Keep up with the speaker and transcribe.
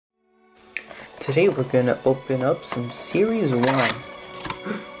Today we're gonna open up some Series 1.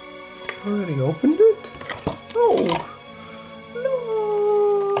 Already opened it? Oh! No!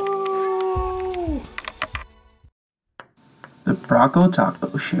 The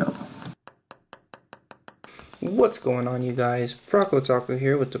Prokotaco Show. What's going on, you guys? Prokotaco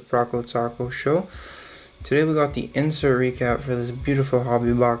here with the Prokotaco Show. Today we got the insert recap for this beautiful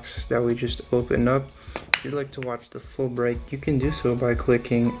hobby box that we just opened up. If you'd like to watch the full break, you can do so by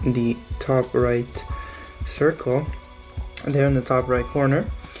clicking the top right circle there in the top right corner,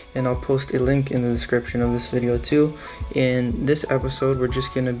 and I'll post a link in the description of this video too. In this episode, we're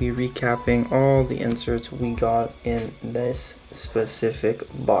just going to be recapping all the inserts we got in this specific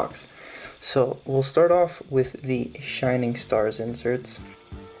box. So we'll start off with the Shining Stars inserts,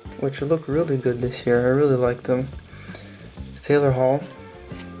 which look really good this year. I really like them. Taylor Hall,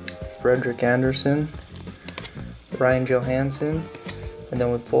 Frederick Anderson, Ryan Johansson, and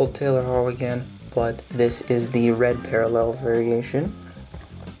then we pulled Taylor Hall again, but this is the red parallel variation,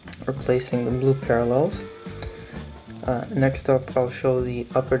 replacing the blue parallels. Next up, I'll show the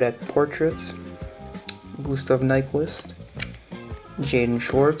Upper Deck portraits: Gustav Nyquist, Jaden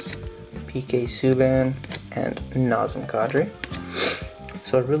Schwartz, PK Subban, and Nazem Kadri.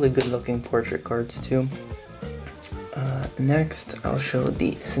 So really good looking portrait cards too. Next, I'll show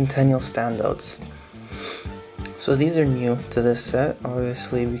the Centennial standouts. So these are new to this set,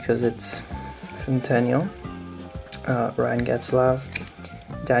 obviously, because it's Centennial. Ryan Getzlaff,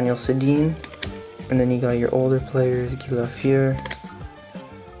 Daniel Sedin, and then you got your older players: Guy Lafleur,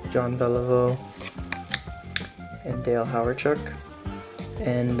 John Beliveau, and Dale Hawerchuk.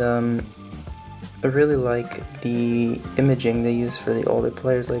 And I really like the imaging they use for the older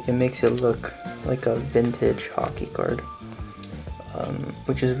players. Like, it makes it look like a vintage hockey card,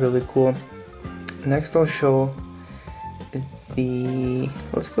 which is really cool. Next, I'll show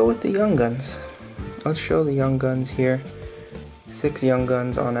let's go with the Young Guns. Let's show the Young Guns here. 6 Young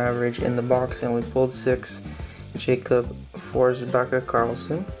Guns on average in the box, and we pulled 6. Jacob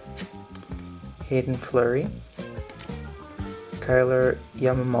Forsbacka-Karlsson, Hayden Fleury, Kyler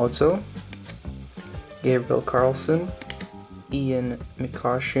Yamamoto, Gabriel Carlson, Ian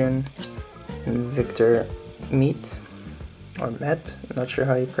Mikoshin, and Victor Met, not sure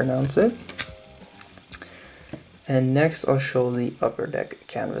how you pronounce it. And next, I'll show the Upper Deck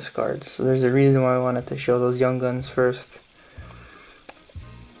canvas cards. So there's a reason why I wanted to show those Young Guns first.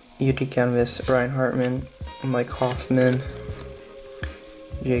 UD Canvas: Ryan Hartman, Mike Hoffman,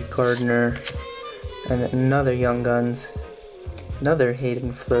 Jake Gardner, and another Young Guns, another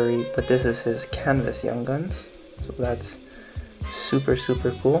Hayden Fleury, but this is his canvas Young Guns. So that's super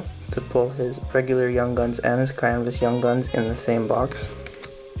cool to pull his regular Young Guns and his canvas Young Guns in the same box.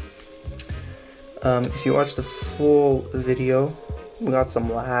 If you watch the full video, we got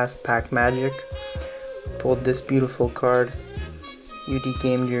some last pack magic. Pulled this beautiful card, UD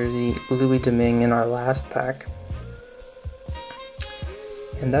game jersey, Louis Domingue, in our last pack.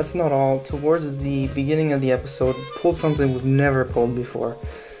 And that's not all. Towards the beginning of the episode, pulled something we've never pulled before.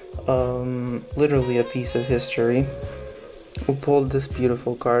 Literally a piece of history. We pulled this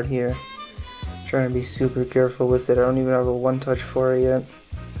beautiful card here. Trying to be super careful with it. I don't even have a one touch for it yet.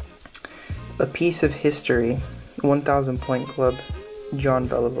 A piece of history, 1000 point club, John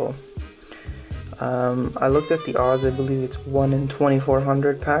Beliveau. I looked at the odds. I believe it's 1 in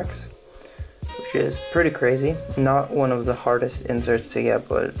 2400 packs, which is pretty crazy. Not one of the hardest inserts to get,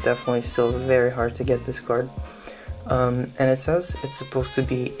 but definitely still very hard to get this card. And it says it's supposed to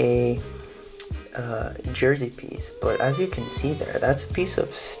be a jersey piece, but as you can see there, that's a piece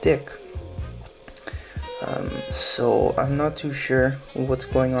of stick. So I'm not too sure what's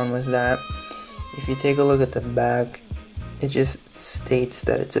going on with that. If you take a look at the back, it just states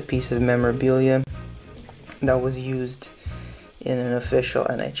that it's a piece of memorabilia that was used in an official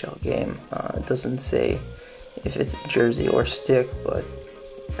NHL game. It doesn't say if it's jersey or stick, but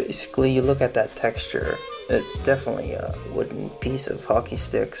basically you look at that texture, it's definitely a wooden piece of hockey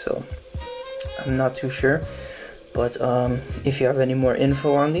stick, so I'm not too sure. But if you have any more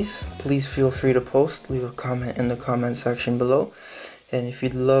info on these, please feel free to post, leave a comment in the comment section below. And if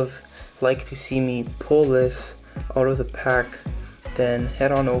you'd like to see me pull this out of the pack, then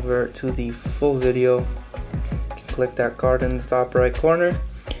head on over to the full video. You can click that card in the top right corner,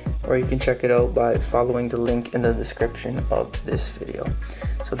 or you can check it out by following the link in the description of this video.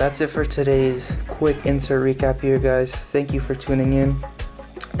 So that's it for today's quick insert recap here, guys. Thank you for tuning in,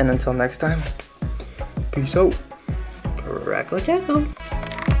 and until next time, peace out. Prokotaco.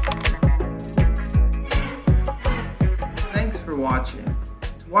 Thanks for watching.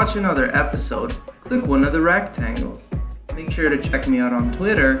 To watch another episode, click one of the rectangles. Make sure to check me out on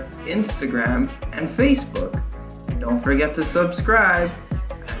Twitter, Instagram, and Facebook. And don't forget to subscribe.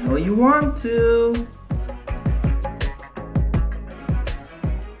 I know you want to.